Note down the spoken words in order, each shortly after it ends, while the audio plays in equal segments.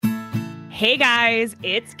Hey guys,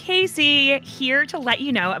 it's Casey here to let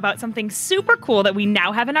you know about something super cool that we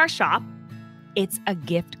now have in our shop. It's a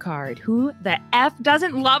gift card. Who the F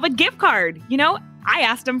doesn't love a gift card? You know, I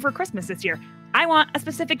asked them for Christmas this year. I want a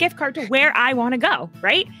specific gift card to where I want to go,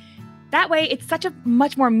 right? That way, it's such a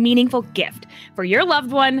much more meaningful gift for your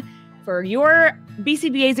loved one, for your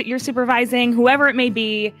BCBAs that you're supervising, whoever it may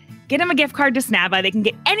be. Get them a gift card to Snappa. They can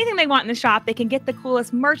get anything they want in the shop. They can get the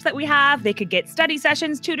coolest merch that we have. They could get study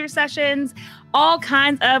sessions, tutor sessions, all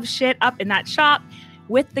kinds of shit up in that shop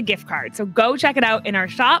with the gift card. So go check it out in our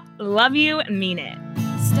shop. Love you, mean it.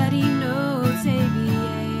 Study notes, ABA,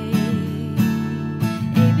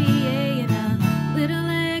 and a little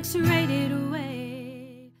X-rated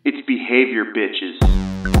away. It's behavior, bitches.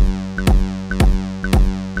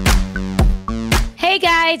 Hey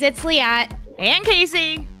guys, it's Liat. And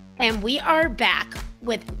Casey. And we are back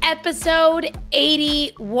with episode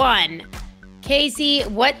 81. Casey,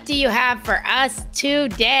 what do you have for us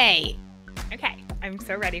today? Okay, I'm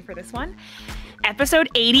so ready for this one. Episode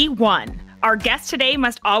 81. Our guest today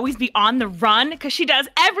must always be on the run because she does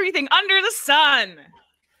everything under the sun.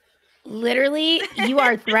 Literally, you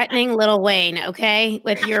are threatening Lil Wayne, okay?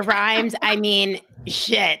 With your rhymes. I mean,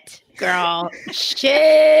 shit, girl.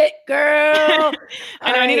 Shit, girl.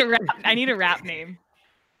 I know, I need a rap name.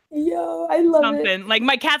 Yo, I love something. Like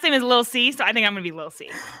my cat's name is Lil C, so I think I'm gonna be Lil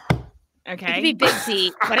C. Okay. You could be Big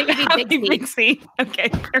C. Why don't you be Big C? Big C. Okay.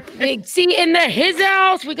 Perfect. Big C in the his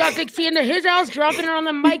house. We got Big C in the his house, dropping her on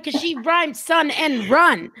the mic because she rhymed son and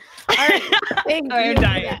run. All right. Thank you. I'm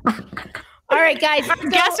dying. All right, guys. Our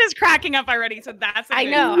guest is cracking up already, so that's I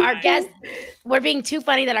know. Our guest, we're being too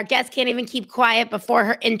funny that our guest can't even keep quiet before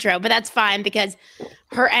her intro, but that's fine because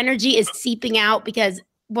her energy is seeping out because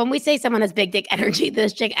when we say someone has big dick energy,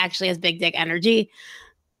 this chick actually has big dick energy,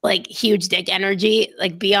 like huge dick energy,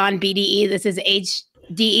 like beyond BDE. This is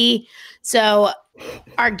HDE. So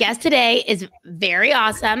our guest today is very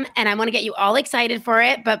awesome, and I want to get you all excited for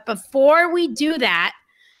it. But before we do that,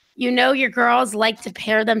 you know your girls like to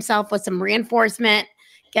pair themselves with some reinforcement,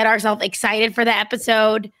 get ourselves excited for the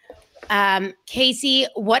episode. Casey,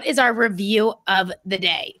 what is our review of the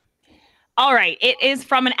day? All right. It is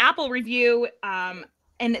from an Apple review.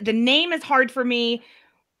 And the name is hard for me.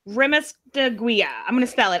 Reemasidiqui. I'm going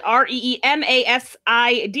to spell it.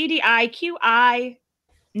 Reemasidiqui.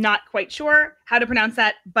 Not quite sure how to pronounce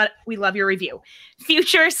that, but we love your review.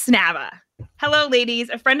 Future Snappa. Hello,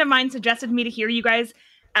 ladies. A friend of mine suggested me to hear you guys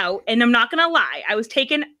out, and I'm not going to lie. I was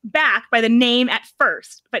taken back by the name at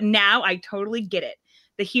first, but now I totally get it.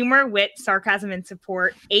 The humor, wit, sarcasm, and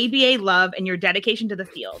support, ABA love, and your dedication to the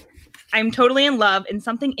field. I'm totally in love, and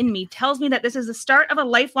something in me tells me that this is the start of a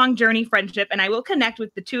lifelong journey friendship, and I will connect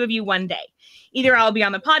with the two of you one day. Either I'll be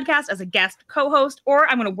on the podcast as a guest co-host, or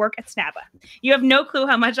I'm going to work at Snappa. You have no clue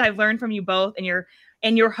how much I've learned from you both, and your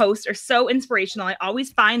hosts are so inspirational. I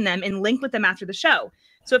always find them and link with them after the show.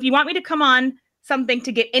 So if you want me to come on something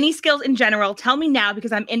to get any skills in general, tell me now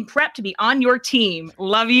because I'm in prep to be on your team.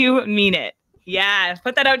 Love you, mean it. Yeah,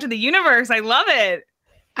 put that out to the universe. I love it.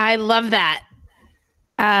 I love that.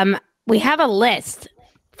 We have a list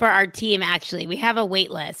for our team, actually. We have a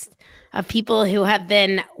wait list of people who have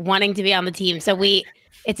been wanting to be on the team. So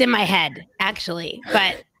it's in my head, actually.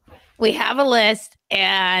 But we have a list,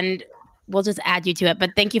 and we'll just add you to it. But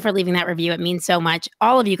thank you for leaving that review. It means so much.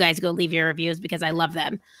 All of you guys go leave your reviews because I love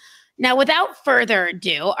them. Now, without further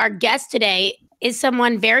ado, our guest today is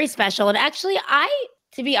someone very special. And actually,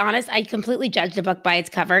 to be honest, I completely judged the book by its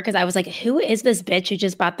cover because I was like, who is this bitch who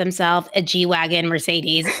just bought themselves a G-Wagon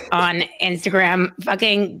Mercedes on Instagram?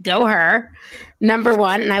 Fucking go her, number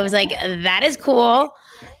one. And I was like, that is cool.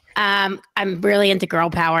 I'm really into girl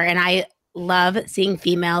power, and I love seeing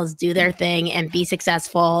females do their thing and be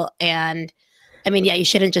successful. And I mean, yeah, you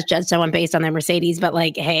shouldn't just judge someone based on their Mercedes, but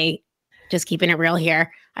like, hey, just keeping it real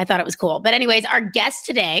here. I thought it was cool. But anyways, our guest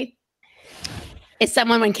today is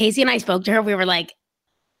someone, when Casey and I spoke to her, we were like,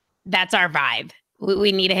 that's our vibe.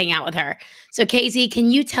 We need to hang out with her. So Casey,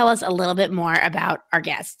 can you tell us a little bit more about our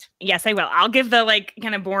guest? Yes, I will. I'll give the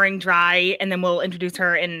kind of boring dry, and then we'll introduce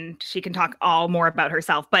her and she can talk all more about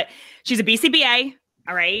herself. But she's a BCBA.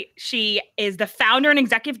 All right. She is the founder and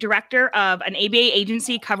executive director of an ABA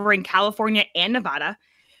agency covering California and Nevada.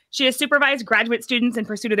 She has supervised graduate students in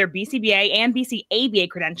pursuit of their BCBA and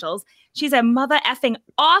BCABA credentials. She's a mother effing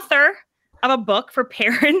author of a book for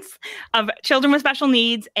parents of children with special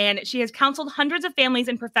needs, and she has counseled hundreds of families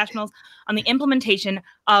and professionals on the implementation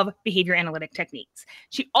of behavior analytic techniques.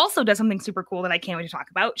 She also does something super cool that I can't wait to talk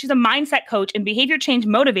about. She's a mindset coach and behavior change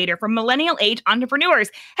motivator for millennial age entrepreneurs.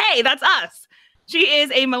 Hey, that's us. She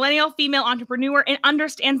is a millennial female entrepreneur and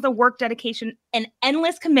understands the work, dedication, and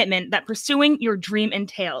endless commitment that pursuing your dream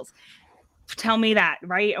entails. Tell me that,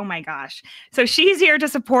 right? Oh my gosh. So she's here to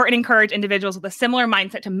support and encourage individuals with a similar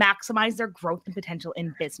mindset to maximize their growth and potential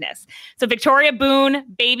in business. So Victoria Boone,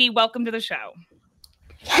 baby, welcome to the show.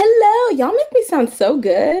 Hello. Y'all make me sound so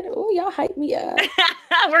good. Oh, y'all hype me up.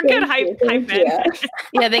 We're good hype men.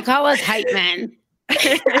 Yeah, they call us hype men.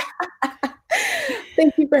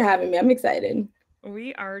 Thank you for having me. I'm excited.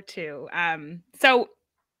 We are too. So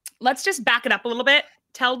let's just back it up a little bit.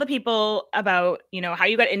 Tell the people about, how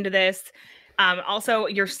you got into this. Also,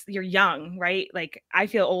 you're young, right? Like I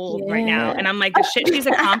feel old right now, and I'm like the shit she's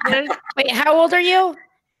accomplished. Wait, how old are you?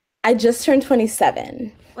 I just turned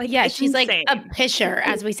 27. Like, yeah, she's insane. Like a pisher,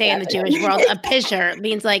 as we say in the Jewish world. A pisher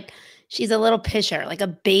means like she's a little pisher, like a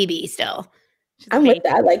baby still. I'm with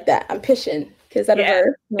that. I like that. I'm pishing. Is that a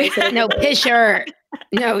verb? No, pisher.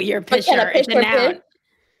 No, you're pisher. It's a noun.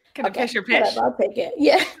 Can I pish your pish? I'll take it.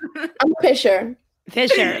 Yeah, I'm a pisher.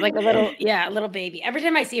 Fisher, like a little baby. Every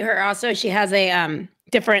time I see her, also she has a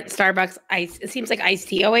different Starbucks ice. It seems like iced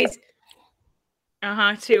tea always.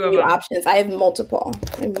 Two of them. Options. I have multiple.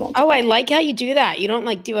 Oh, I like how you do that. You don't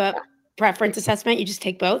like do a preference assessment. You just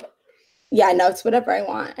take both. Yeah, no, it's whatever I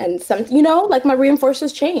want. And some, like my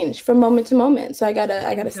reinforcers change from moment to moment. So I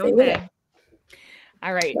gotta stay with it.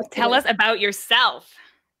 All right. Tell us about yourself.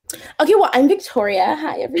 Okay, well, I'm Victoria.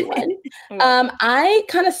 Hi, everyone. I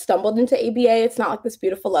kind of stumbled into ABA. It's not like this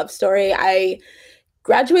beautiful love story. I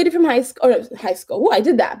graduated from high school. Oh, I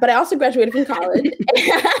did that. But I also graduated from college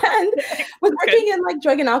and was working in like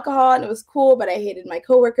drug and alcohol, and it was cool, but I hated my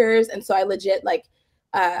coworkers. And so I legit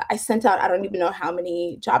I sent out, I don't even know how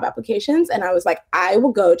many job applications. And I was like, I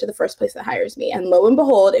will go to the first place that hires me. And lo and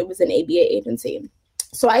behold, it was an ABA agency.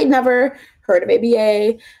 So I never heard of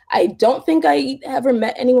ABA. I don't think I ever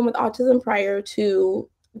met anyone with autism prior to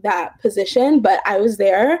that position, but I was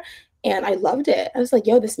there and I loved it. I was like,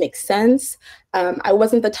 yo, this makes sense. I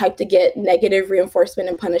wasn't the type to get negative reinforcement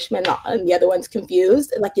and punishment and the other ones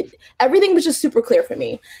confused. Everything was just super clear for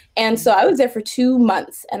me. And so I was there for 2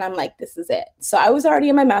 months and I'm like, this is it. So I was already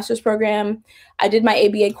in my master's program. I did my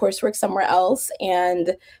ABA coursework somewhere else.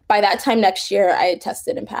 And by that time next year, I had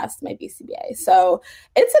tested and passed my BCBA. So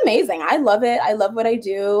it's amazing. I love it. I love what I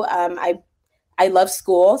do. I love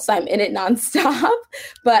school, so I'm in it nonstop.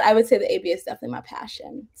 But I would say the ABA is definitely my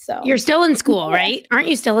passion. So you're still in school, right? Aren't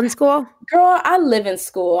you still in school? Girl, I live in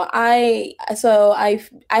school. I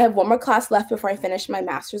have one more class left before I finish my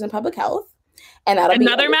master's in public health, and that'll be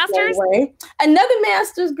another master's. Another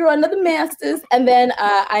master's, girl. Another master's, and then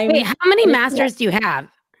Wait, how many masters do you have?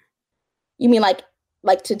 You mean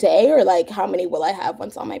like today, or like how many will I have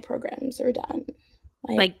once all my programs are done?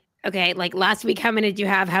 Okay, like last week, how many did you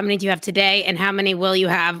have? How many do you have today? And how many will you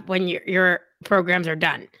have when your programs are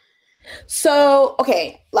done? So,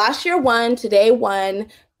 okay, last year 1, today 1.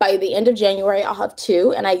 By the end of January, I'll have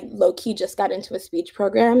 2. And I low-key just got into a speech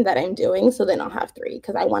program that I'm doing. So then I'll have 3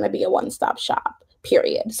 because I want to be a one-stop shop,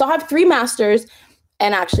 period. So I'll have 3 masters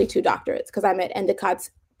and actually 2 doctorates because I'm at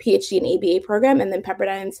Endicott's PhD and ABA program and then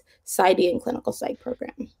Pepperdine's PsyD and clinical psych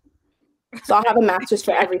program. So I'll have a master's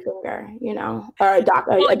for every finger, or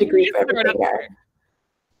a degree for every finger.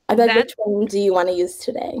 I bet which one do you want to use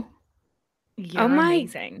today? You're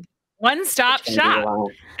amazing. One-stop shop.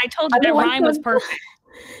 I told you that rhyme was perfect.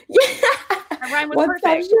 Yeah. That rhyme was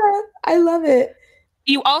perfect. Shop. I love it.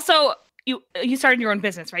 You also, you started your own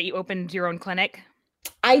business, right? You opened your own clinic?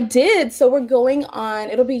 I did. So we're going on,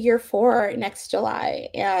 it'll be year 4 next July.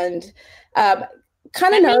 And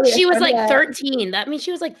kind of know she was like 13. That means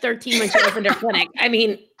she was like 13 when she opened her clinic. I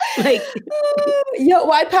mean, like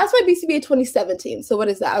well, I passed my BCBA in 2017. So what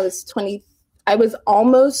is that? I was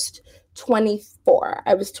almost 24.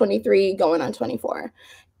 I was 23 going on 24.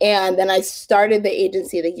 And then I started the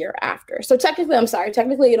agency the year after. So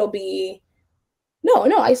technically it'll be no,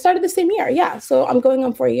 I started the same year. Yeah. So I'm going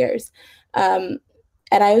on 4 years. And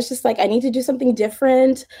I was just like, I need to do something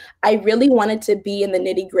different. I really wanted to be in the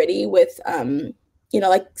nitty gritty with,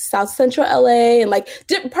 like South Central LA and like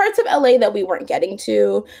parts of LA that we weren't getting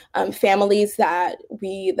to, families that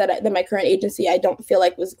my current agency, I don't feel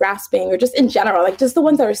like was grasping, or just in general, like just the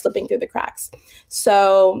ones that were slipping through the cracks.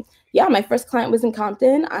 So yeah, my first client was in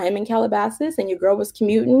Compton. I'm in Calabasas, and your girl was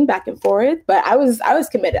commuting back and forth, but I was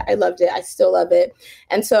committed. I loved it. I still love it.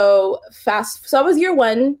 And so I was year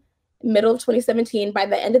 1, middle of 2017. By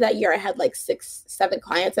the end of that year, I had like 6-7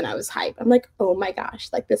 clients and I was hyped. I'm like, oh my gosh,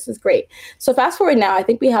 like this is great. So fast forward now, I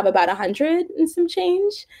think we have about 100 and some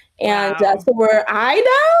change. And wow. I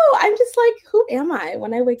know, I'm just like, who am I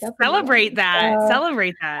when I wake up? Celebrate that.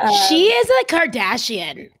 She is a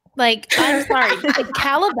Kardashian. Like, I'm sorry. Like,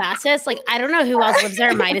 Calabasas, like, I don't know who else lives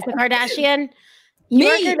there minus the Kardashian.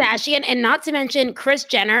 You're a Kardashian, and not to mention Kris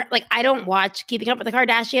Jenner. Like, I don't watch Keeping Up with the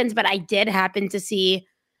Kardashians, but I did happen to see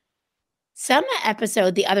some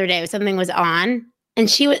episode the other day. Something was on,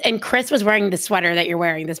 and Kris was wearing the sweater that you're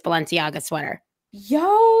wearing, this Balenciaga sweater. Yo,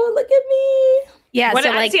 look at me. Yeah. What,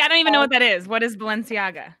 So, like, see, I don't even know what that is. What is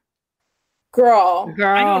Balenciaga? Girl.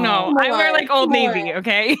 I don't know. Come I wear like Old on, come Navy, on.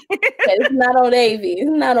 okay? Okay, this is not Old Navy. This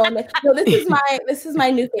is not Old Navy. No, this is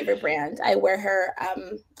my new favorite brand. I wear her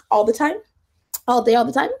all the time, all day, all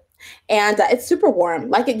the time. And it's super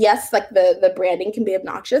warm. Like, yes, like the branding can be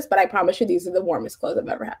obnoxious, but I promise you these are the warmest clothes I've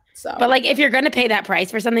ever had. So, but like, if you're going to pay that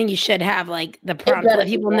price for something, you should have like the prompt so that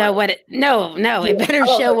people know what it, it better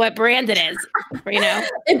show what brand it is, you know?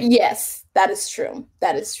 Yes, that is true.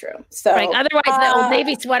 That is true. So, like, otherwise the Old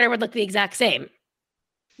Navy sweater would look the exact same.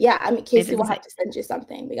 Yeah, I mean, Casey will have to send you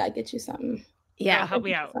something. We got to get you something. Yeah. Help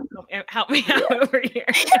me out. Help me out over here.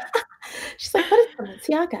 She's like, what is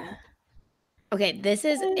Balenciaga? Okay, this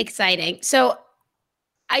is exciting. So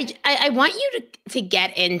I want you to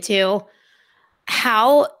get into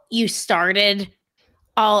how you started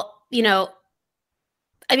all, you know,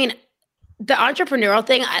 I mean, the entrepreneurial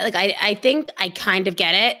thing, I think I kind of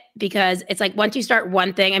get it, because it's like once you start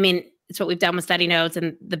one thing, I mean, it's what we've done with Study Notes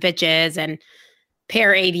and the Bitches and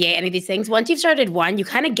Pair ABA, any of these things. Once you've started one, you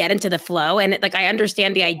kind of get into the flow. And like, I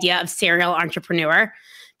understand the idea of serial entrepreneur,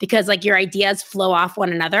 because like your ideas flow off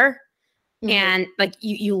one another. Mm-hmm. And like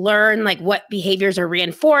you learn like what behaviors are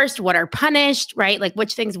reinforced, what are punished, right? Like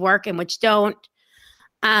which things work and which don't.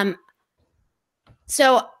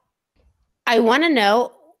 So I want to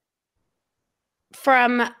know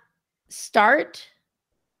from start.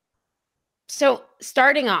 So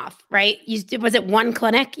starting off, right? Was it one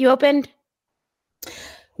clinic you opened?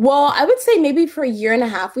 Well, I would say maybe for a year and a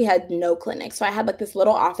half, we had no clinic. So I had like this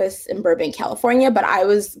little office in Burbank, California, but I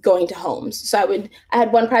was going to homes. So I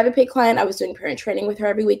had one private pay client. I was doing parent training with her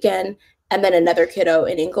every weekend, and then another kiddo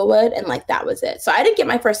in Inglewood. And like, that was it. So I didn't get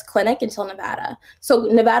my first clinic until Nevada. So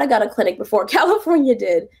Nevada got a clinic before California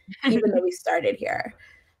did, even though we started here.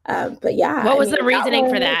 But yeah. What was the reasoning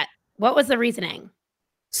for that? What was the reasoning?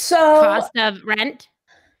 So cost of rent?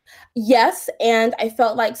 Yes. And I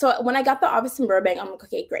felt like, so when I got the office in Burbank, I'm like,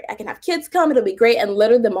 okay, great. I can have kids come. It'll be great. And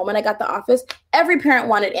literally the moment I got the office, every parent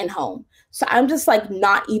wanted in-home. So I'm just like I'm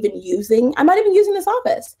not even using this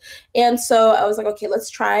office. And so I was like, okay, let's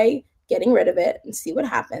try getting rid of it and see what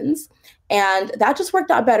happens. And that just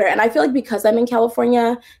worked out better. And I feel like because I'm in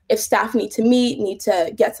California, if staff need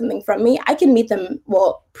to get something from me, I can meet them,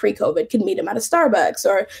 well, pre-COVID, can meet them at a Starbucks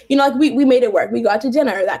or, you know, like we made it work. We go out to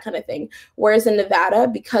dinner, that kind of thing. Whereas in Nevada,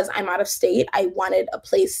 because I'm out of state, I wanted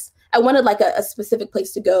like a specific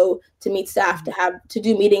place to go to meet staff, to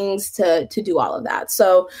do meetings, to do all of that.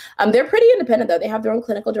 So they're pretty independent though. They have their own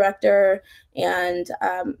clinical director. And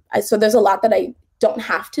so there's a lot that I don't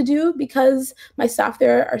have to do because my staff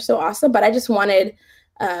there are so awesome, but I just wanted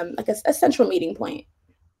like a central meeting point.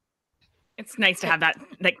 It's nice to have that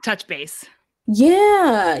like touch base.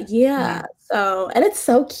 Yeah. So, and it's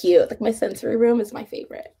so cute. Like my sensory room is my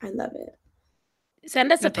favorite. I love it.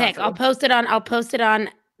 Send us a pic. Awesome. I'll post it on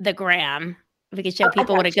the gram. We can show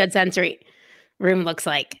people what a good sensory room looks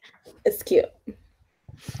like. It's cute.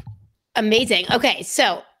 Amazing. Okay.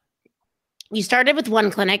 So you started with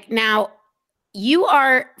one clinic. Now you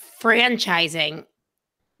are franchising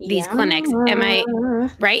these clinics. Am I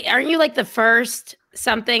right? Aren't you like the first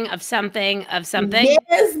something of something of something?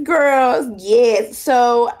 Yes, girls. Yes.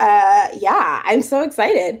 So I'm so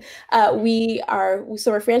excited. We're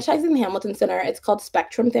franchising the Hamilton Center. It's called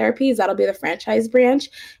Spectrum Therapies. That'll be the franchise branch.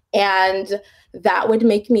 And that would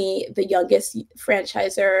make me the youngest female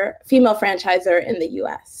franchisor in the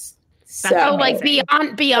US. So like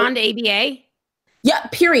beyond ABA? Yeah,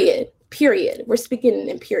 period. We're speaking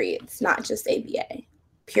in periods, not just ABA.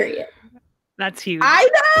 Period. That's huge. I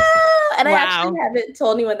know. And I actually haven't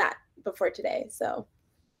told anyone that before today. So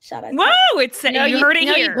shout out. Whoa, you heard it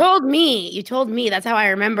here. You told me. That's how I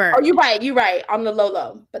remember. Oh, you're right. On the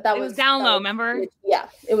low. But that was down low, remember? Yeah.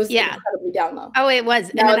 It was incredibly down low. Oh, it was.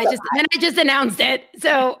 And then I just announced it.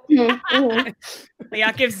 So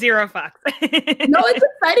yeah, give zero fucks. No, it's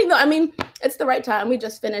exciting though. I mean, it's the right time. We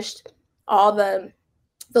just finished all the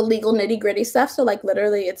legal nitty-gritty stuff. So like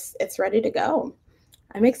literally it's ready to go.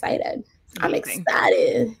 I'm excited. Amazing. I'm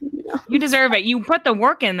excited. You deserve it. You put the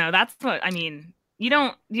work in though. That's what I mean. You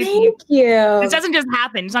don't. Thank you. This doesn't just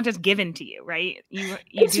happen. It's not just given to you, right? You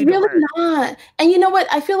It's do the really work. not. And you know what?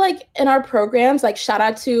 I feel like in our programs, like shout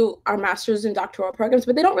out to our master's and doctoral programs,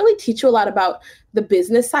 but they don't really teach you a lot about the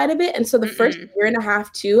business side of it. And so the first year and a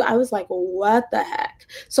half too, I was like, what the heck?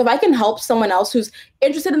 So if I can help someone else who's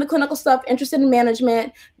interested in the clinical stuff, interested in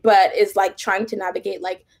management, but is like trying to navigate,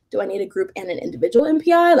 like, do I need a group and an individual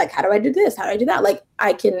MPI? Like, how do I do this? How do I do that? Like,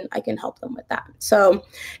 I can help them with that. So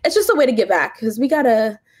it's just a way to give back because we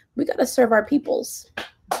gotta serve our peoples.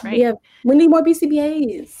 Right. We need more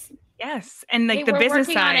BCBAs. Yes, and like Hey, the we're business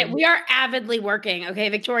working on side. it. We are avidly working. Okay,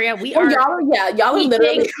 Victoria, Y'all are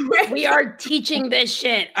literally. we are teaching this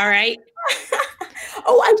shit. All right.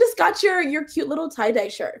 Oh, I just got your cute little tie-dye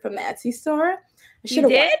shirt from the Etsy store. I should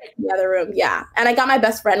have worn it in the other room. Yeah. And I got my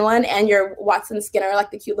best friend one and your Watson Skinner,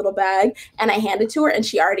 like the cute little bag. And I handed to her and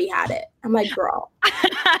she already had it. I'm like, girl,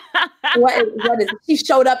 what is it? She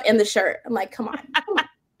showed up in the shirt. I'm like, come on.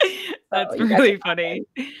 That's really funny.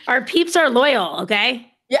 Our peeps are loyal, okay?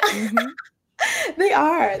 Yeah. They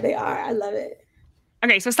are. I love it.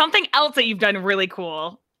 Okay, so something else that you've done really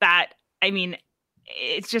cool that, I mean,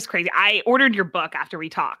 it's just crazy. I ordered your book after we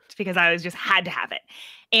talked because I was just had to have it.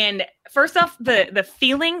 And first off, the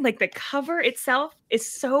feeling, like the cover itself is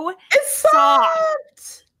so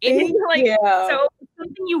soft. It's like so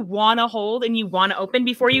something you want to hold and you want to open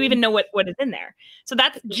before you even know what is in there. So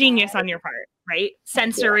that's genius on your part, right?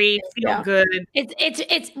 Sensory, feel good.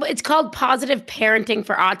 It's called positive parenting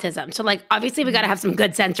for autism. So like obviously we got to have some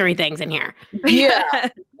good sensory things in here.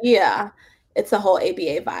 Yeah. It's a whole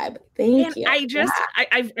ABA vibe. Thank you.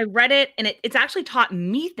 I read it and it's actually taught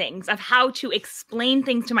me things of how to explain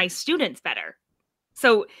things to my students better.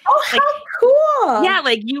 So, how cool. Yeah,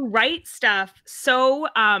 like you write stuff so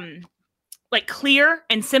like clear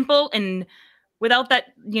and simple and without that,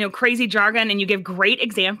 crazy jargon, and you give great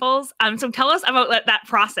examples. So tell us about that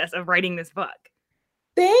process of writing this book.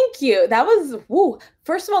 Thank you. That was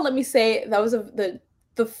First of all, let me say that was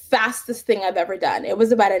the fastest thing I've ever done. It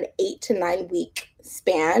was about an 8 to 9 week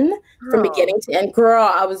span from beginning to end. Girl,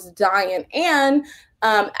 I was dying. And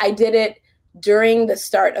I did it during the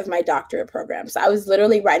start of my doctorate program. So I was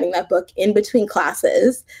literally writing that book in between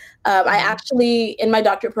classes. I actually, in my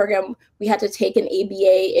doctorate program, we had to take an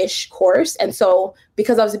ABA-ish course. And so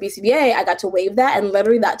because I was a BCBA, I got to waive that. And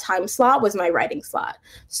literally that time slot was my writing slot.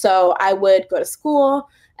 So I would go to school,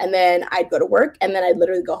 and then I'd go to work, and then I'd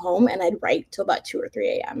literally go home and I'd write till about 2 or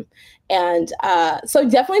 3 a.m. And so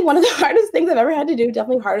definitely one of the hardest things I've ever had to do,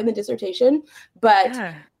 definitely harder than dissertation,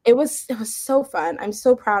 but it was so fun. I'm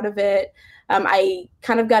so proud of it. I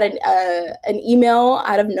kind of got an email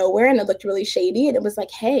out of nowhere, and it looked really shady. And it was like,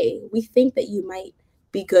 hey, we think that you might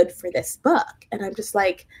be good for this book. And I'm just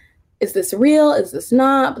like, is this real? Is this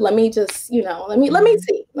not? Let me just, let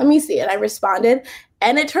me see. And I responded,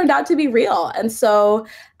 and it turned out to be real. And so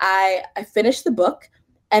I finished the book.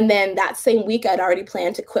 And then that same week, I'd already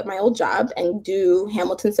planned to quit my old job and do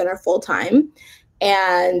Hamilton Center full time.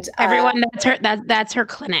 And everyone, that's her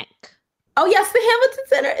clinic. Oh yes, the Hamilton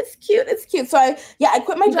Center. It's cute. So I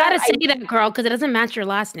quit my job. You gotta say that, girl, because it doesn't match your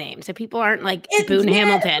last name. So people aren't like Boone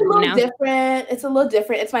Hamilton. It's a little different. It's a little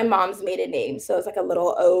different. It's my mom's maiden name, so it's like a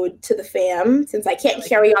little ode to the fam. Since I can't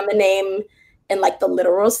carry on the name in like the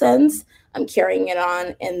literal sense, I'm carrying it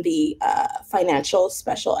on in the financial,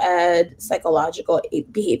 special ed, psychological,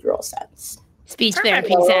 behavioral sense. Speech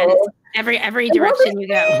therapy sense. Every direction you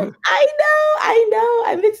go. I know.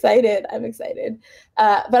 I'm excited.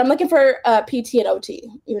 But I'm looking for PT and OT,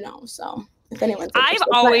 so if anyone's interested. I've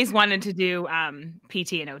always wanted to do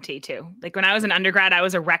PT and OT too. Like when I was an undergrad, I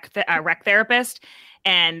was a rec therapist,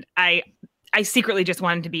 and I secretly just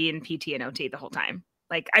wanted to be in PT and OT the whole time.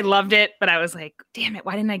 Like I loved it, but I was like, damn it,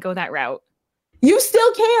 why didn't I go that route? You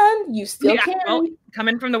still can. Well,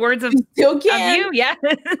 coming from the words of, still can. Of you, yeah.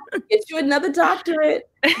 Get you another doctorate.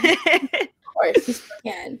 Of course, you still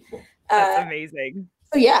can. That's amazing.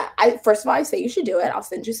 So yeah, first of all, I say you should do it. I'll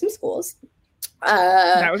send you some schools.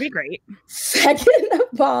 That would be great. Second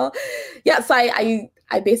of all, so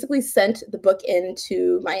I basically sent the book in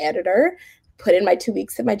to my editor, put in my 2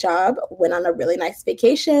 weeks at my job, went on a really nice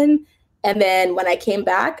vacation, and then when I came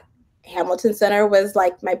back, Hamilton Center was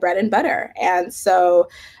like my bread and butter. And so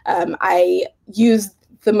I used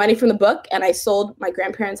the money from the book and I sold my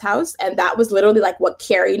grandparents' house. And that was literally like what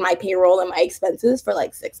carried my payroll and my expenses for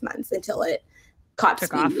like 6 months until it caught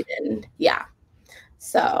speed. And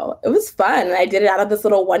so it was fun. And I did it out of this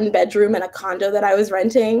little 1-bedroom in a condo that I was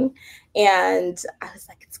renting. And I was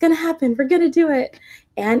like, it's going to happen. We're going to do it.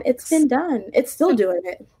 And it's been done. It's still doing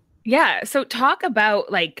it. Yeah. So talk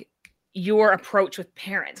about like your approach with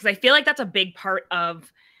parents, because I feel like that's a big part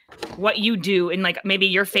of what you do and like maybe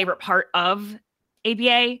your favorite part of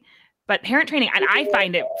ABA, but parent training, and I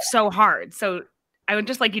find it so hard. So I would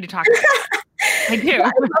just like you to talk about that. I do.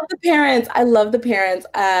 I love the parents. I love the parents.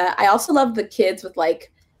 I also love the kids with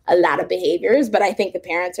like a lot of behaviors, but I think the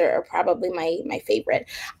parents are probably my favorite.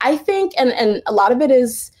 I think, and a lot of it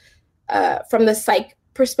is from the psych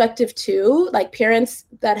perspective too. Like parents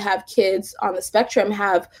that have kids on the spectrum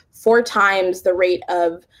have 4 times the rate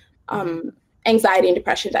of anxiety and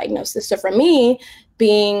depression diagnosis. So for me,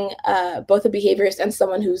 being both a behaviorist and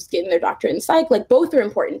someone who's getting their doctorate in psych, like both are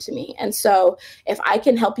important to me. And so if I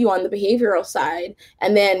can help you on the behavioral side,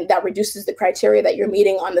 and then that reduces the criteria that you're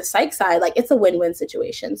meeting on the psych side, like it's a win-win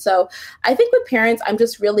situation. So I think with parents, I'm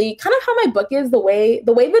just really kind of how my book is, the way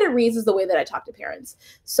that it reads is the way that I talk to parents.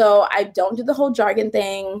 So I don't do the whole jargon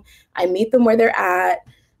thing. I meet them where they're at.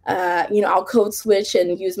 I'll code switch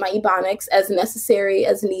and use my Ebonics as necessary,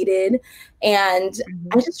 as needed. And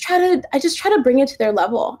I just try to bring it to their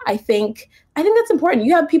level. I think that's important.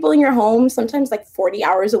 You have people in your home, sometimes like 40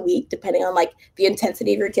 hours a week, depending on like the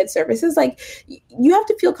intensity of your kids' services. Like you have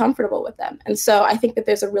to feel comfortable with them. And so I think that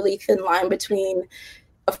there's a really thin line between,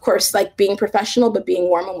 of course, like being professional, but being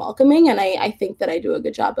warm and welcoming. And I think that I do a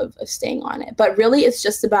good job of staying on it. But really, it's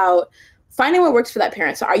just about finding what works for that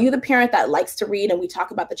parent. So are you the parent that likes to read and we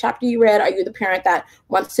talk about the chapter you read? Are you the parent that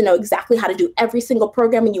wants to know exactly how to do every single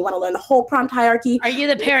program and you want to learn the whole prompt hierarchy? Are you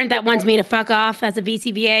the parent that wants me to fuck off as a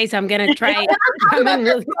VCBA? So I'm going to try.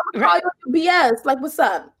 BS. Like, what's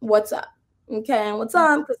up? What's up? Okay, and what's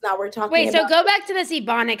up? Because now we're talking Wait, so go back to this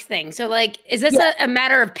Ebonics thing. So like, is this a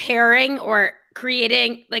matter of pairing or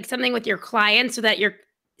creating like something with your clients so that you're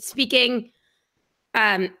speaking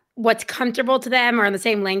what's comfortable to them or in the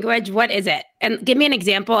same language? What is it? And give me an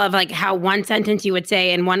example of like how one sentence you would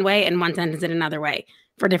say in one way and one sentence in another way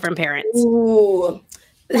for different parents. Ooh,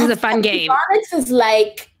 this is a fun game. Ebonics is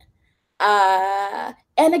like,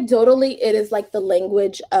 anecdotally, it is like the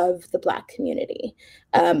language of the Black community.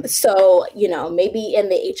 So, maybe in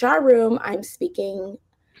the HR room, I'm speaking,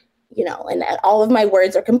 and all of my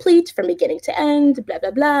words are complete from beginning to end, blah,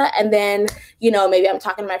 blah, blah. And then, maybe I'm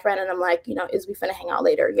talking to my friend and I'm like, is we finna hang out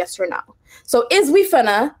later? Yes or no? So is we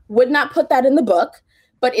finna would not put that in the book,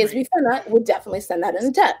 but is we finna would definitely send that in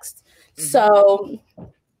the text. So,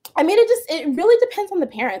 I mean, it really depends on the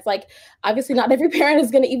parents. Like, obviously not every parent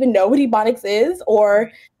is going to even know what Ebonics is,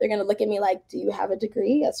 or they're going to look at me like, do you have a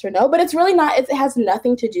degree? Yes or no? But it's really not, it has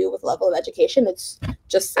nothing to do with level of education. It's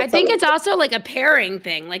just, I think it's also like a pairing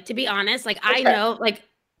thing. Like, to be honest, like I know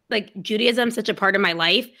like Judaism is such a part of my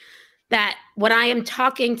life that when I am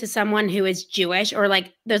talking to someone who is Jewish, or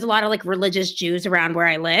like, there's a lot of like religious Jews around where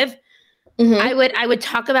I live, I would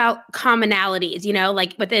talk about commonalities,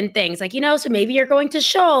 like within things like, so maybe you're going to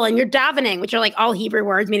shul and you're davening, which are like all Hebrew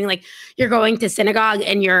words, meaning like you're going to synagogue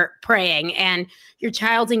and you're praying and your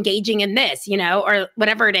child's engaging in this, or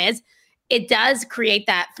whatever it is. It does create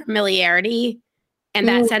that familiarity and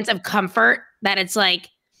that sense of comfort that it's like,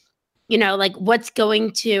 like what's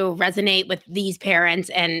going to resonate with these parents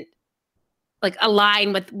and like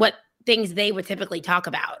align with what things they would typically talk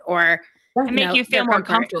about or and make you feel more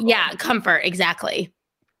comfortable. Yeah, comfort, exactly.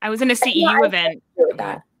 I was in a CEU event.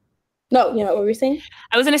 No, what were you saying?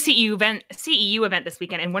 I was in a CEU event this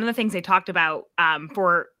weekend, and one of the things they talked about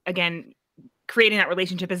for, again, creating that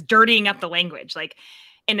relationship is dirtying up the language. Like,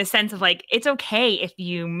 in a sense of like, it's okay if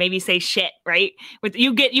you maybe say shit, right?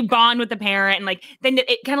 You bond with the parent, and like, then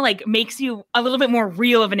it kind of like makes you a little bit more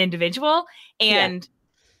real of an individual. And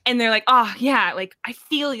they're like, oh yeah, like I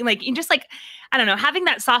feel like you just like, I don't know, having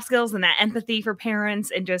that soft skills and that empathy for parents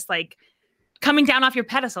and just like coming down off your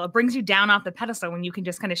pedestal. It brings you down off the pedestal when you can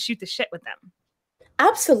just kind of shoot the shit with them.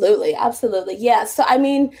 Absolutely. Absolutely. Yeah. So, I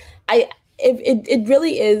mean, it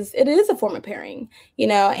really is, it is a form of pairing,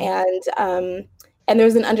 and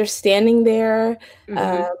there's an understanding there.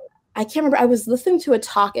 I can't remember. I was listening to a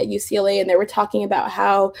talk at UCLA and they were talking about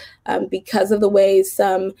how because of the way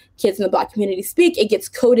some kids in the Black community speak, it gets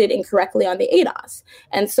coded incorrectly on the ADOS.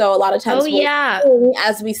 And so a lot of times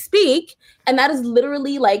as we speak, and that is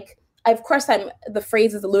literally like, of course the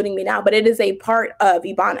phrase is eluding me now, but it is a part of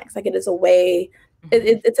Ebonics. Like it is a way,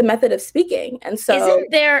 it's a method of speaking. And so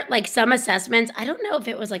isn't there like some assessments? I don't know if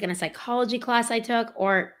it was like in a psychology class I took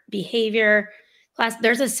or behavior class.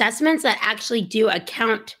 There's assessments that actually do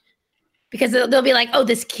account. Because they'll be like, oh,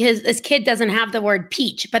 this kid doesn't have the word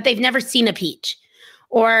peach, but they've never seen a peach.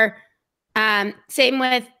 Or same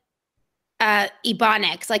with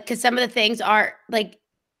Ebonics, like, because some of the things are like,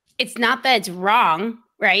 it's not that it's wrong,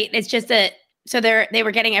 right? It's just so they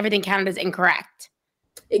were getting everything counted as incorrect.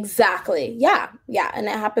 Exactly. Yeah. Yeah. And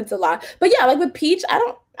it happens a lot. But yeah, like with Peach,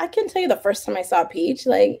 I can tell you the first time I saw Peach,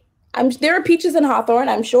 like there are peaches in Hawthorne,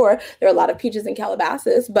 I'm sure. There are a lot of peaches in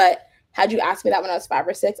Calabasas, but had you asked me that when I was 5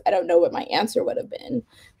 or 6, I don't know what my answer would have been.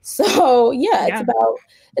 So yeah,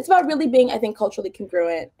 it's about really being, I think, culturally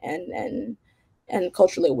congruent and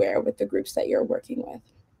culturally aware with the groups that you're working with.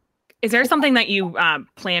 Is there something that you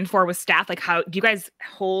plan for with staff? Like, how do you guys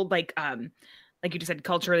hold like you just said,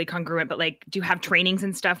 culturally congruent, but like, do you have trainings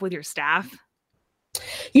and stuff with your staff?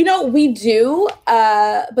 You know, we do.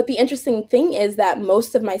 But the interesting thing is that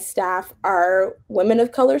most of my staff are women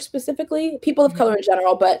of color, specifically people of color in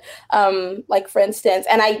general. But like, for instance,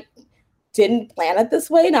 and I didn't plan it this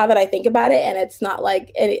way now that I think about it. And it's not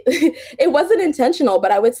like it wasn't intentional,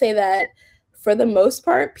 but I would say that for the most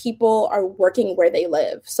part, people are working where they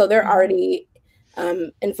live. So they're already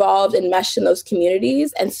involved and meshed in those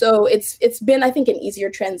communities. And so it's been, I think, an easier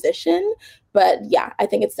transition. But yeah, I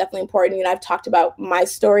think it's definitely important. You know, I've talked about my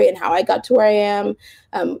story and how I got to where I am,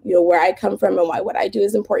 you know, where I come from and why what I do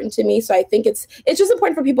is important to me. So I think it's just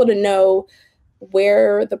important for people to know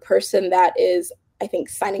where the person that is, I think,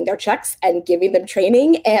 signing their checks and giving them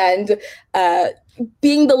training and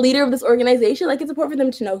being the leader of this organization, like, it's important for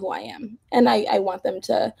them to know who I am. And I want them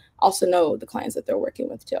to also know the clients that they're working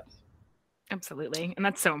with too. Absolutely. And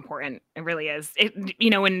that's so important. It really is. You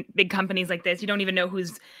know, in big companies like this, you don't even know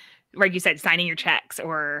who's, like you said, signing your checks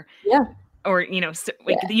or, you know,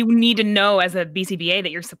 you need to know as a BCBA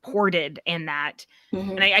that you're supported in that.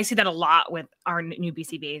 And I see that a lot with our new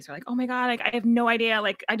BCBAs. They're like, oh my God, like, I have no idea.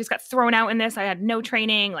 Like, I just got thrown out in this. I had no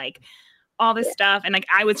training, like all this stuff. And like,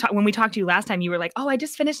 when we talked to you last time, you were like, oh, I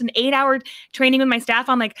just finished an 8-hour training with my staff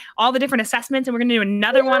on like all the different assessments. And we're going to do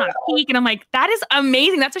another one on Peak. And I'm like, that is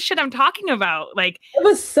amazing. That's the shit I'm talking about. Like, it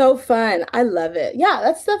was so fun. I love it. Yeah,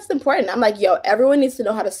 that stuff's important. I'm like, yo, everyone needs to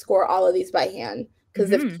know how to score all of these by hand. Because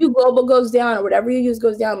if Q Global goes down or whatever you use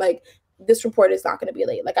goes down, like, this report is not going to be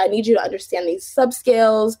late. Like, I need you to understand these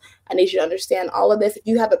subscales. I need you to understand all of this. If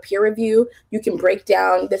you have a peer review, you can break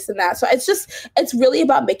down this and that. So it's really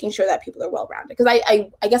about making sure that people are well-rounded. Because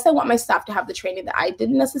I guess I want my staff to have the training that I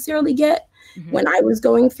didn't necessarily get when I was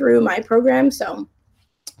going through my program. So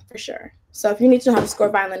for sure. So if you need to know how to score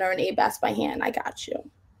Vineland or an ABAS by hand, I got you.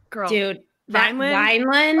 Girl. Dude, that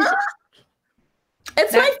Vineland.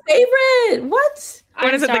 It's my favorite. What?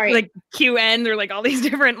 What is it, like QN or like all these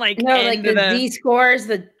different like like the Z scores,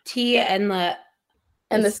 the T and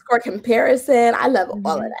the score comparison. I love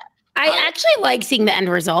all of that. I actually like seeing the end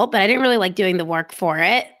result, but I didn't really like doing the work for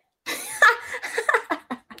it.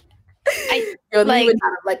 You would not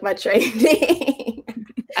have liked my training.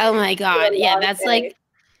 Oh my God. Yeah, that's like,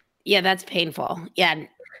 that's painful. Yeah.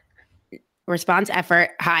 Response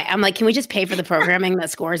effort high. I'm like, can we just pay for the programming that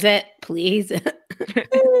scores it, please?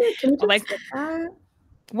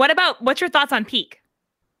 What's your thoughts on Peak?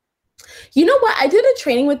 You know what? I did a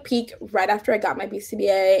training with Peak right after I got my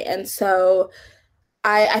BCBA. And so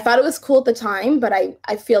I thought it was cool at the time, but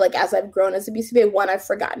I feel like as I've grown as a BCBA, one, I've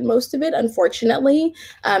forgotten most of it, unfortunately.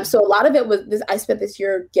 So a lot of it was I spent this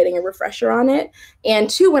year getting a refresher on it. And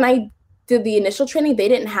two, when I did the initial training, they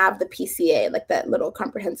didn't have the PCA, like that little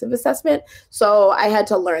comprehensive assessment. So I had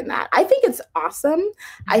to learn that. I think it's awesome.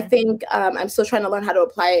 I think I'm still trying to learn how to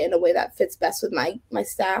apply it in a way that fits best with my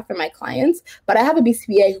staff and my clients. But I have a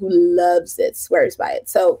BCBA who loves it, swears by it.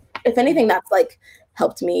 So if anything, that's like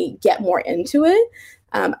helped me get more into it.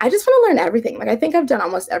 I just want to learn everything. Like, I think I've done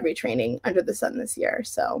almost every training under the sun this year.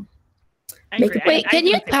 So wait, can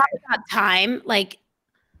you talk about time? Like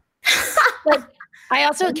I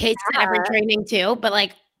also Casey at every training too, but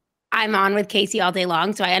like I'm on with Casey all day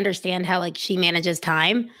long, so I understand how like she manages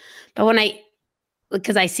time. But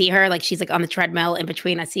because I see her, like she's like on the treadmill in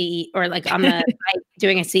between a CE or like on the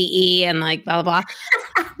doing a CE and like blah blah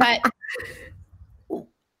blah. But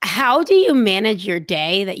how do you manage your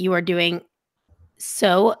day that you are doing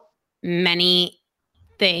so many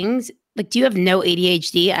things? Like, do you have no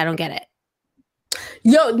ADHD? I don't get it.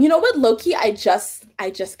 Yo, you know what, Loki? I just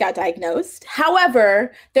got diagnosed.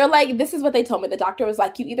 However, they're like, this is what they told me. The doctor was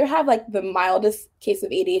like, you either have like the mildest case of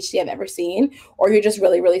ADHD I've ever seen, or you're just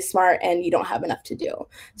really, really smart and you don't have enough to do.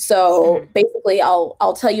 So basically,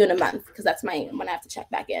 I'll tell you in a month, because that's when I have to check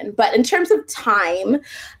back in. But in terms of time,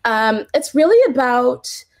 it's really about,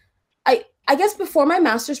 I guess before my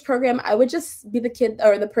master's program, I would just be the kid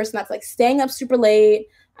or the person that's like staying up super late.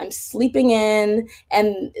 I'm sleeping in,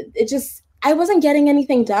 and I wasn't getting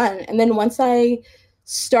anything done. And then once I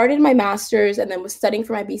started my master's and then was studying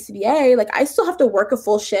for my BCBA, like I still have to work a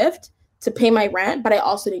full shift to pay my rent, but I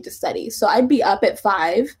also need to study. So I'd be up at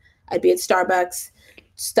 5. I'd be at Starbucks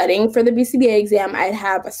studying for the BCBA exam, I'd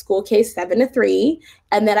have a school case 7 to 3,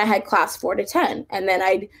 and then I had class 4 to 10. And then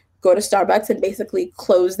I'd go to Starbucks and basically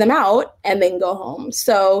close them out and then go home.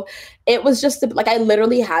 So it was just like I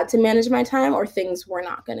literally had to manage my time or things were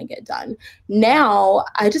not going to get done. Now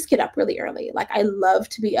I just get up really early. Like I love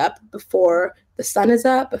to be up before the sun is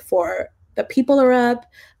up, before the people are up,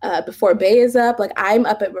 before Bay is up. Like I'm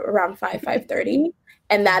up at around 5:30.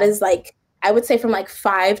 And that is like, I would say from like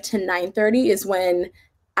 5 to 9:30 is when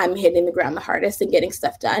I'm hitting the ground the hardest and getting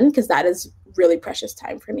stuff done, because that is really precious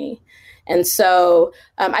time for me. And so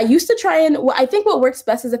I used to try and I think what works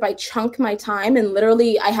best is if I chunk my time and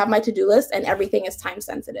literally I have my to-do list and everything is time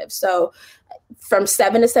sensitive. So from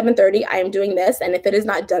 7 to 7:30, I am doing this. And if it is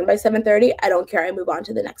not done by 7:30, I don't care. I move on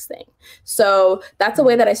to the next thing. So that's a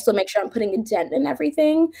way that I still make sure I'm putting a dent in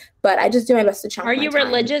everything, but I just do my best to chunk my time. Are you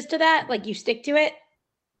religious to that? Like you stick to it?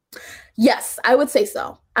 Yes, I would say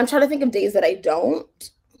so. I'm trying to think of days that I don't.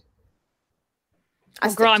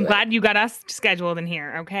 Girl, I'm glad you got us scheduled in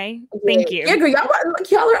here. Okay, thank you. Yeah, girl,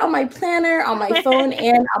 y'all are on my planner, on my phone,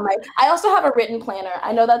 and on my. I also have a written planner.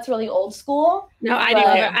 I know that's really old school. No, I do.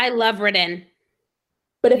 I love written.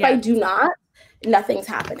 But if I do not, nothing's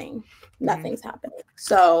happening. Nothing's happening.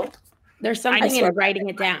 So there's something in writing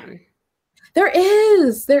it down. There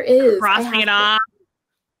is. Crossing it off.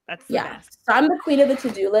 That's the best. So I'm the queen of the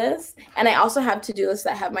to-do list, and I also have to-do lists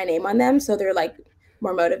that have my name on them, so they're like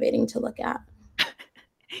more motivating to look at.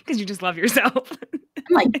 Because you just love yourself. I'm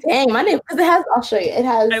like, dang, my name, because it has, I'll show you. It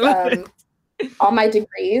has all my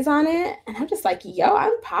degrees on it. And I'm just like, yo,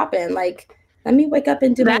 I'm popping. Like, let me wake up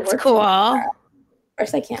and do my work. That's cool.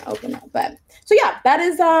 First, I can't open it. But so yeah, that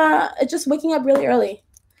is just waking up really early.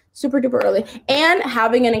 Super duper early. And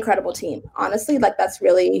having an incredible team. Honestly, like that's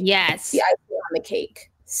really the icing on the cake.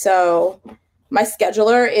 So my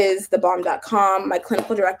scheduler is thebomb.com. My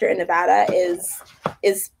clinical director in Nevada is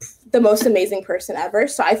the most amazing person ever.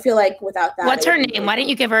 So I feel like without that. What's her name? Why don't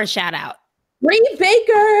you give her a shout out?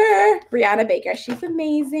 Brianna Baker. She's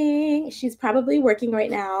amazing. She's probably working right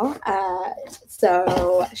now.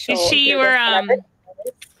 So is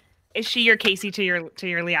she your Casey to your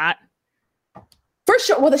Liat? For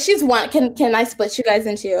sure. Well, she's one. Can I split you guys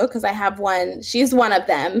into? Because I have one. She's one of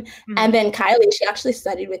them. Mm-hmm. And then Kylie, she actually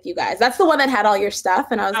studied with you guys. That's the one that had all your stuff.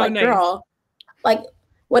 And I was like, nice. Girl, like,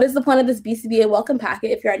 what is the point of this BCBA welcome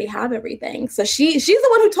packet if you already have everything? So she's the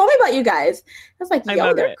one who told me about you guys. I was like,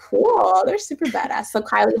 yo, they're cool. They're super badass. So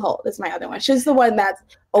Kylie Holt is my other one. She's the one that's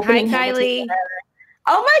opening. Hi, Kylie. Center.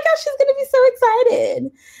 Oh my gosh, she's going to be so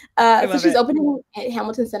excited. So she's opening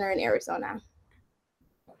Hamilton Center in Arizona.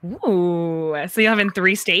 Ooh, so you have in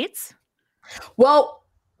 3 states? Well,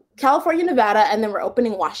 California, Nevada, and then we're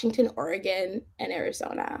opening Washington, Oregon, and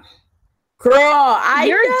Arizona. Girl,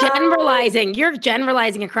 You're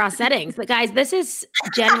generalizing across settings. But guys, this is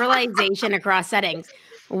generalization across settings.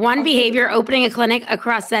 One behavior, opening a clinic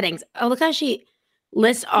across settings. Oh, look how she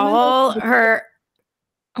lists all her.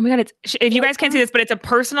 Oh my God. If you guys can't see this, but it's a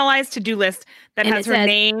personalized to-do list that has her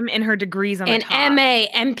name and her degrees on the top. MA,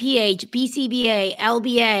 MPH, BCBA,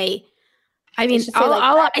 LBA. I mean, all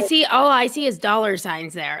I see is dollar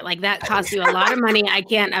signs there. Like that costs you a lot of money. I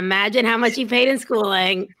can't imagine how much you paid in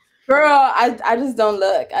schooling. Girl, I just don't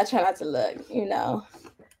look. I try not to look, you know.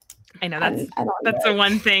 I know that's the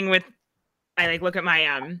one thing with, I like look at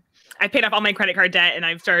my, I paid off all my credit card debt and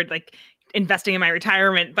I've started like investing in my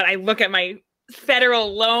retirement, but I look at my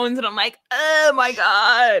federal loans and I'm like, oh my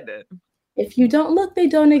God. If you don't look, they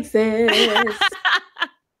don't exist.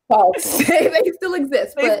 Well, they still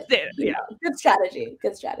exist, but you know, good strategy.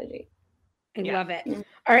 I love it. Mm-hmm.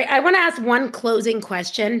 All right. I want to ask one closing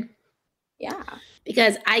question. Yeah.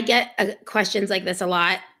 Because I get questions like this a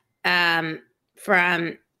lot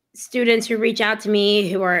from students who reach out to me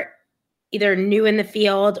who are either new in the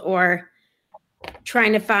field or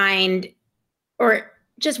trying to find or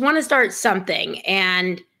just want to start something.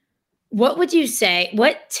 And what would you say,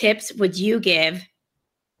 what tips would you give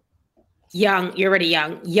you're already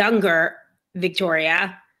younger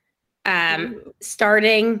Victoria,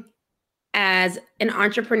 starting as an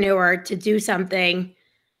entrepreneur to do something?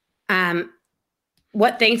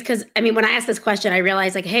 What things, because I mean, when I asked this question, I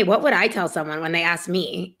realized like, hey, what would I tell someone when they ask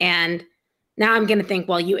me? And now I'm going to think,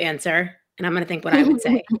 well, you answer, and I'm going to think what I would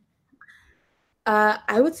say.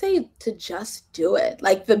 I would say to just do it.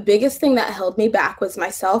 Like the biggest thing that held me back was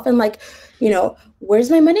myself and like, you know, where's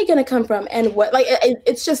my money going to come from? And what, like,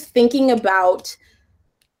 it's just thinking about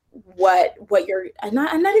what you're,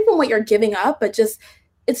 not even what you're giving up, but just,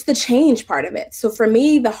 it's the change part of it. So for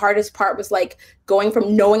me, the hardest part was like going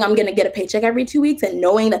from knowing I'm going to get a paycheck every 2 weeks and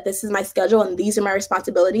knowing that this is my schedule and these are my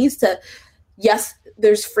responsibilities to yes,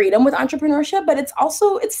 there's freedom with entrepreneurship, but it's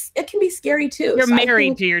also it can be scary too. You're So I married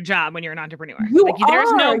think to your job when you're an entrepreneur. you Like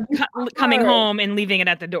there's no are. coming home and leaving it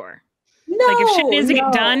at the door. No, Like if shit needs to get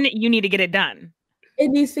no. done, you need to get it done. It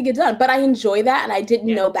needs to get done. But I enjoy that. And I didn't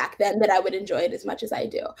Yeah. know back then that I would enjoy it as much as I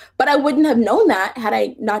do. But I wouldn't have known that had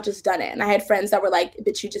I not just done it. And I had friends that were like,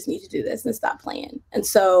 bitch, you just need to do this and stop playing. And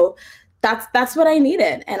so that's what I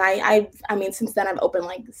needed. And I mean, since then I've opened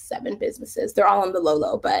like 7 businesses. They're all on the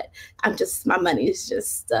low, but my money is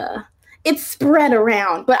just it's spread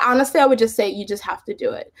around. But honestly, I would just say you just have to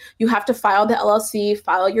do it. You have to file the LLC,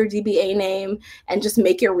 file your DBA name, and just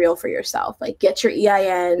make it real for yourself. Like get your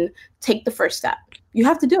EIN, take the first step. You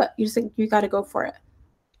have to do it. You got to go for it.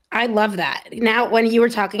 I love that. Now, when you were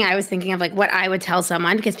talking, I was thinking of like what I would tell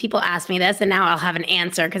someone because people ask me this and now I'll have an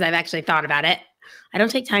answer because I've actually thought about it. I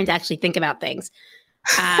don't take time to actually think about things.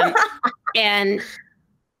 And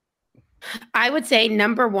I would say,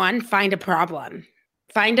 number one, find a problem.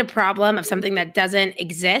 Find a problem of something that doesn't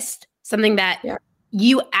exist, something that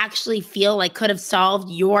you actually feel like could have solved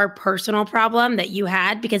your personal problem that you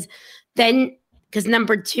had. Because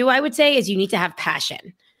number two, I would say, is you need to have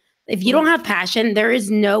passion. If you don't have passion, there is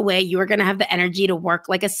no way you are going to have the energy to work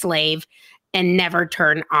like a slave and never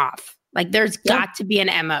turn off. Like there's got to be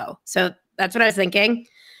an MO. So that's what I was thinking.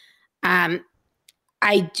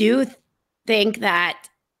 I do think that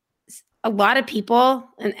a lot of people,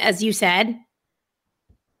 and as you said,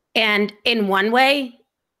 and in one way,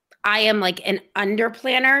 I am like an under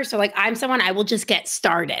planner. So like I'm someone, I will just get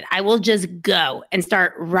started. I will just go and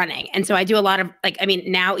start running. And so I do a lot of like, I mean,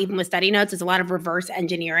 now even with study notes, it's a lot of reverse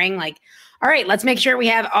engineering. Like, all right, let's make sure we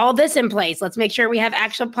have all this in place. Let's make sure we have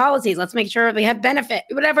actual policies. Let's make sure we have benefit,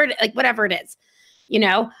 whatever it is, you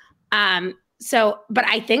know? But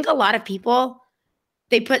I think a lot of people,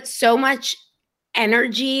 they put so much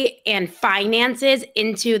energy and finances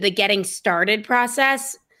into the getting started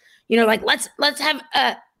process, you know, like let's have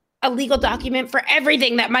a legal document for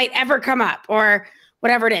everything that might ever come up or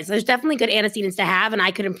whatever it is. There's definitely good antecedents to have, and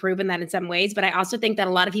I could improve in that in some ways. But I also think that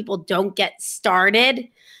a lot of people don't get started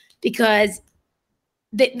because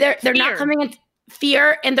they're not coming in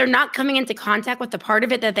fear, and they're not coming into contact with the part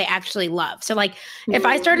of it that they actually love. So like if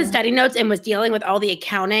I started study notes and was dealing with all the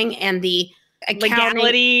accounting and the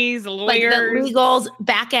legalities, lawyers, like the legals,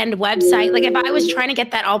 back end website, like if I was trying to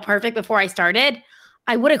get that all perfect before I started,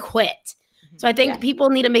 I would have quit. So I think people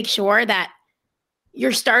need to make sure that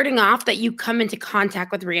you're starting off, that you come into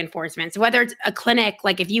contact with reinforcements, whether it's a clinic,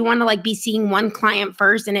 like if you want to like be seeing one client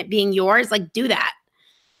first and it being yours, like do that.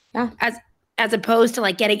 Yeah. As opposed to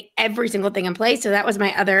like getting every single thing in place. So that was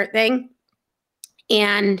my other thing.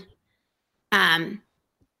 And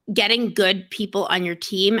getting good people on your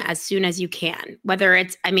team as soon as you can, whether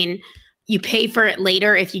it's, I mean, you pay for it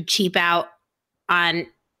later if you cheap out on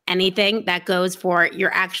anything that goes for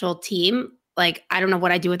your actual team. Like, I don't know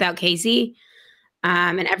what I do without Casey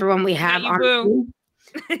and everyone we have on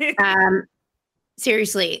team.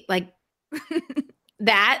 Seriously, like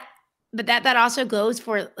that. But that also goes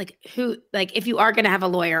for like who, like if you are going to have a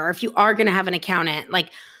lawyer or if you are going to have an accountant, like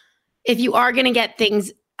if you are going to get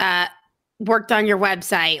things worked on your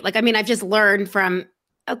website. Like, I mean, I've just learned from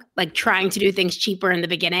like trying to do things cheaper in the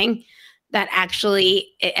beginning that actually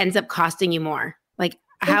it ends up costing you more. Like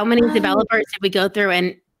how many developers did we go through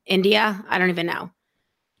in India? I don't even know.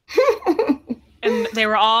 And they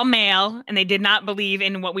were all male and they did not believe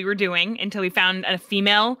in what we were doing until we found a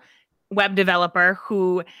female web developer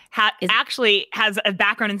who actually has a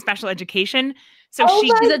background in special education. So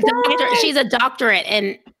she's a doctorate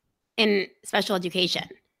in special education.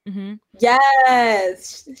 Mm-hmm.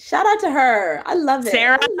 Yes. Shout out to her. I love it.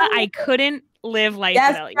 Sarah, I couldn't live life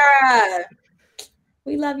without you. Sarah.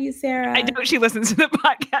 We love you, Sarah. I know she listens to the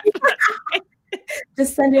podcast.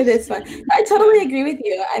 Just send her this one. I totally agree with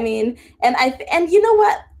you. I mean, and you know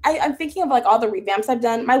what? I'm thinking of like all the revamps I've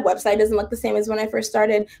done. My website doesn't look the same as when I first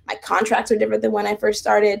started. My contracts are different than when I first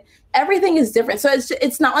started. Everything is different. So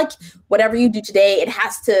it's not like whatever you do today, it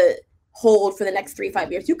has to hold for the next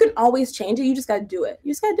 3-5 years. You can always change it. You just got to do it.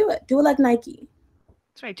 You just got to do it. Do it like Nike.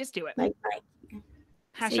 That's right. Just do it. Like Nike.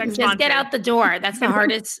 Hashtag just get out the door. That's the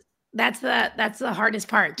hardest. That's the hardest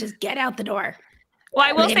part. Just get out the door. Well,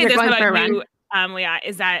 I will say this about you, Leah,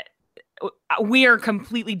 is that we are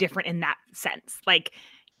completely different in that sense. Like,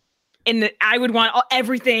 I would want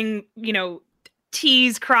everything, you know,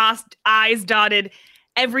 T's crossed, I's dotted,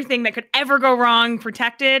 everything that could ever go wrong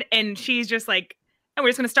protected. And she's just like, oh, we're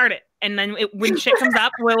just going to start it. And then when shit comes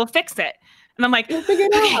up, we'll fix it. And I'm like, we'll figure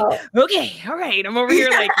it out. Okay, all right. I'm over here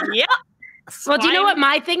like, yeah. Well, do you know what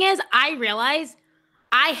my thing is? I realize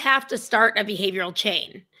I have to start a behavioral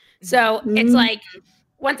chain. So it's like,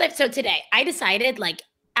 So today I decided, like,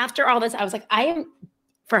 after all this, I was like,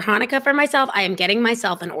 for Hanukkah for myself, I am getting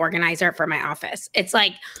myself an organizer for my office. It's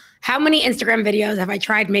like, how many Instagram videos have I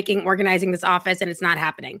tried organizing this office and it's not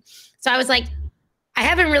happening? So I was like, I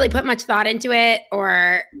haven't really put much thought into it,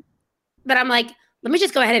 but I'm like, let me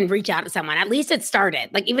just go ahead and reach out to someone. At least it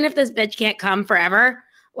started. Like, even if this bitch can't come forever,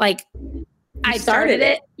 like, I started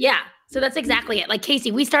it. Yeah. So that's exactly it. Like,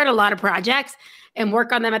 Casey, we start a lot of projects and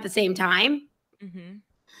work on them at the same time. Mm-hmm.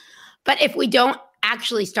 But if we don't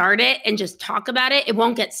actually start it and just talk about it, it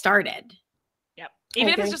won't get started. Yep.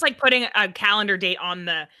 Even if it's just like putting a calendar date on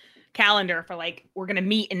the calendar for like, we're going to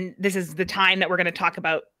meet and this is the time that we're going to talk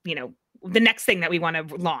about, you know, the next thing that we want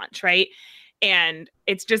to launch. Right. And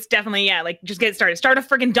it's just definitely, like, just get started. Start a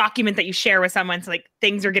freaking document that you share with someone. So like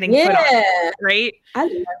things are getting put on. Right. I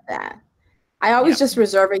love that. I always just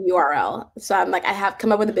reserve a URL. So I'm like, I have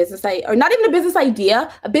come up with a business idea, or not even a business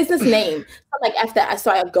idea, a business name. So I'm like, F that.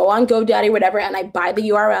 So I go on GoDaddy, whatever, and I buy the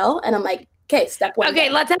URL and I'm like, okay, step one.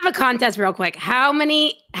 Okay, let's have a contest real quick. How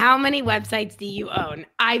many websites do you own?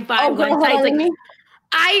 I buy websites.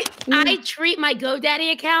 I treat my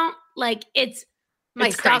GoDaddy account like it's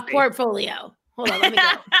my stock portfolio. Hold on, let me go.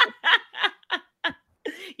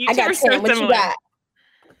 I got 10. What you got?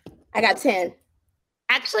 I got 10.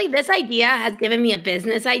 Actually, this idea has given me a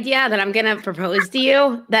business idea that I'm going to propose to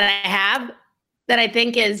you that I have that I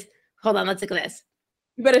think is, hold on, let's look at this.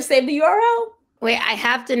 You better save the URL. Wait, I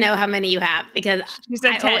have to know how many you have because you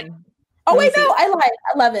said 10. Oh, wait, no, I lied.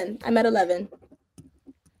 11. I'm at 11.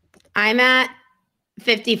 I'm at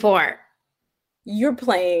 54. You're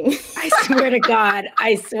playing. I swear to God.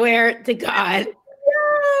 I swear to God.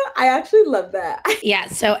 Yeah, I actually love that. Yeah.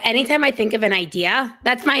 So anytime I think of an idea,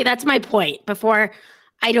 that's my point. Before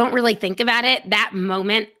I don't really think about it, that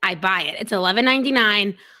moment I buy it. It's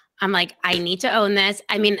 $11.99. I'm like, I need to own this.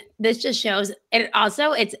 I mean, this just shows it.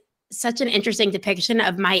 Also, it's such an interesting depiction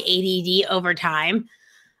of my ADD over time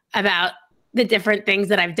about the different things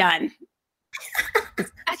that I've done.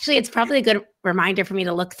 Actually, it's probably a good reminder for me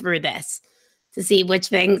to look through this to see which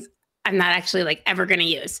things I'm not actually like ever going to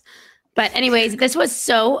use. But anyways, this was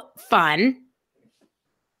so fun.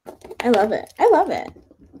 I love it. I love it.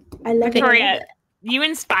 I love Victoria, it. You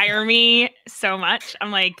inspire me so much.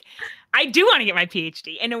 I'm like, I do want to get my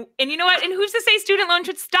PhD. And you know what? And who's to say student loan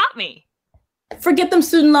should stop me? Forget them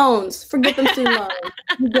student loans. Forget them student loans.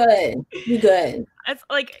 You good. You good. It's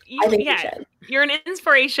like, you're an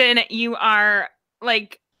inspiration. You are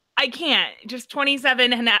like, I can't. Just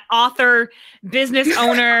 27 and that author, business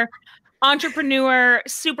owner, entrepreneur,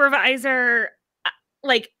 supervisor,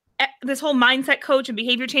 like this whole mindset coach and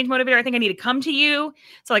behavior change motivator. I think I need to come to you.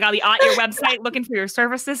 So like I'll be at your website looking for your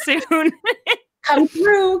services soon. Come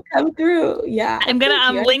through. Yeah. I'm going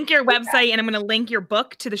to link your website and I'm going to link your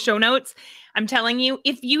book to the show notes. I'm telling you,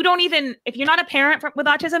 if you're not a parent with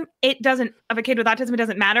autism, of a kid with autism, it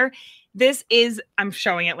doesn't matter. This is, I'm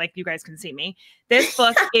showing it like you guys can see me. This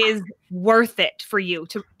book is worth it for you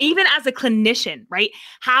to, even as a clinician, right?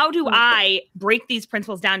 How do I break these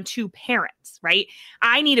principles down to parents, right?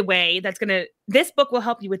 I need a way this book will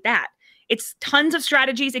help you with that. It's tons of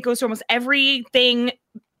strategies. It goes through almost everything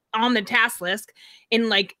on the task list in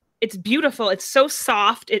like, it's beautiful. It's so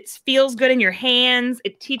soft. It feels good in your hands.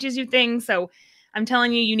 It teaches you things. So I'm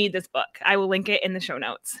telling you, you need this book. I will link it in the show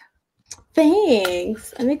notes.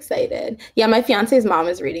 Thanks. I'm excited. Yeah, my fiance's mom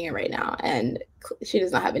is reading it right now, and she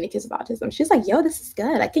does not have any kids with autism. She's like, yo, this is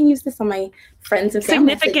good. I can use this on my friends and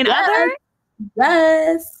family. Significant other?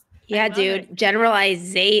 Yes. Yeah, dude.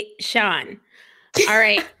 Generalization. All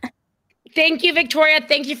right. Thank you, Victoria.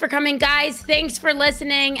 Thank you for coming, guys. Thanks for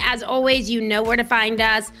listening. As always, you know where to find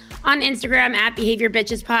us on Instagram at Behavior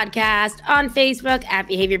Bitches Podcast, on Facebook at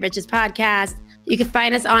Behavior Bitches Podcast. You can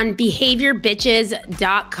find us on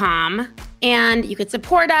behaviorbitches.com, and you can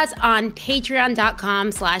support us on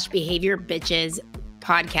patreon.com/Behavior Bitches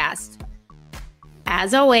Podcast.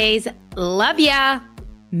 As always, love ya.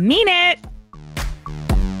 Mean it.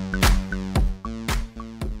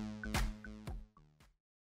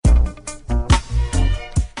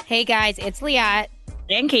 Hey guys, it's Liat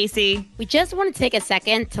and Casey. We just want to take a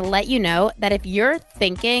second to let you know that if you're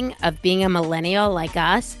thinking of being a millennial like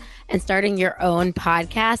us and starting your own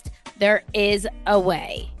podcast, there is a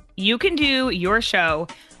way. You can do your show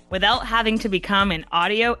without having to become an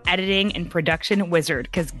audio editing and production wizard,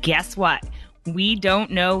 because guess what? We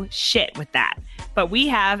don't know shit with that. But we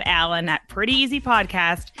have Alan at Pretty Easy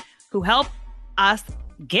Podcast who help us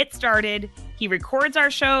get started. He records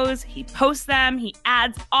our shows, he posts them, he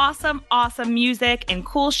adds awesome music and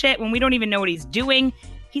cool shit when we don't even know what he's doing.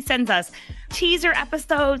 He sends us teaser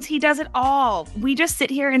episodes, he does it all. We just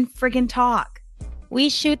sit here and friggin' talk. We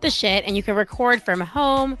shoot the shit, and you can record from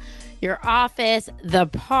home, your office, the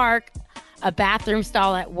park, a bathroom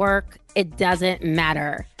stall at work. It doesn't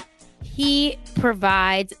matter. He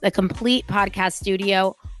provides the complete podcast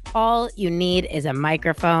studio. All you need is a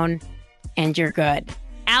microphone, and you're good.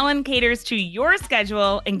 Alan caters to your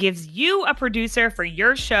schedule and gives you a producer for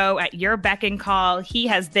your show at your beck and call. He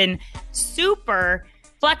has been super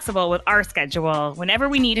flexible with our schedule. Whenever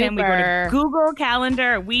we need him, we go to Google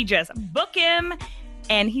Calendar, we just book him,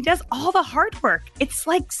 and he does all the hard work. It's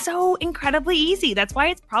like so incredibly easy. That's why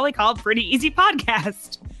it's probably called Pretty Easy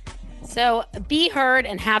Podcast. So be heard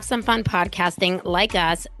and have some fun podcasting like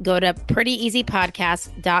us. Go to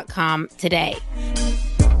prettyeasypodcast.com today.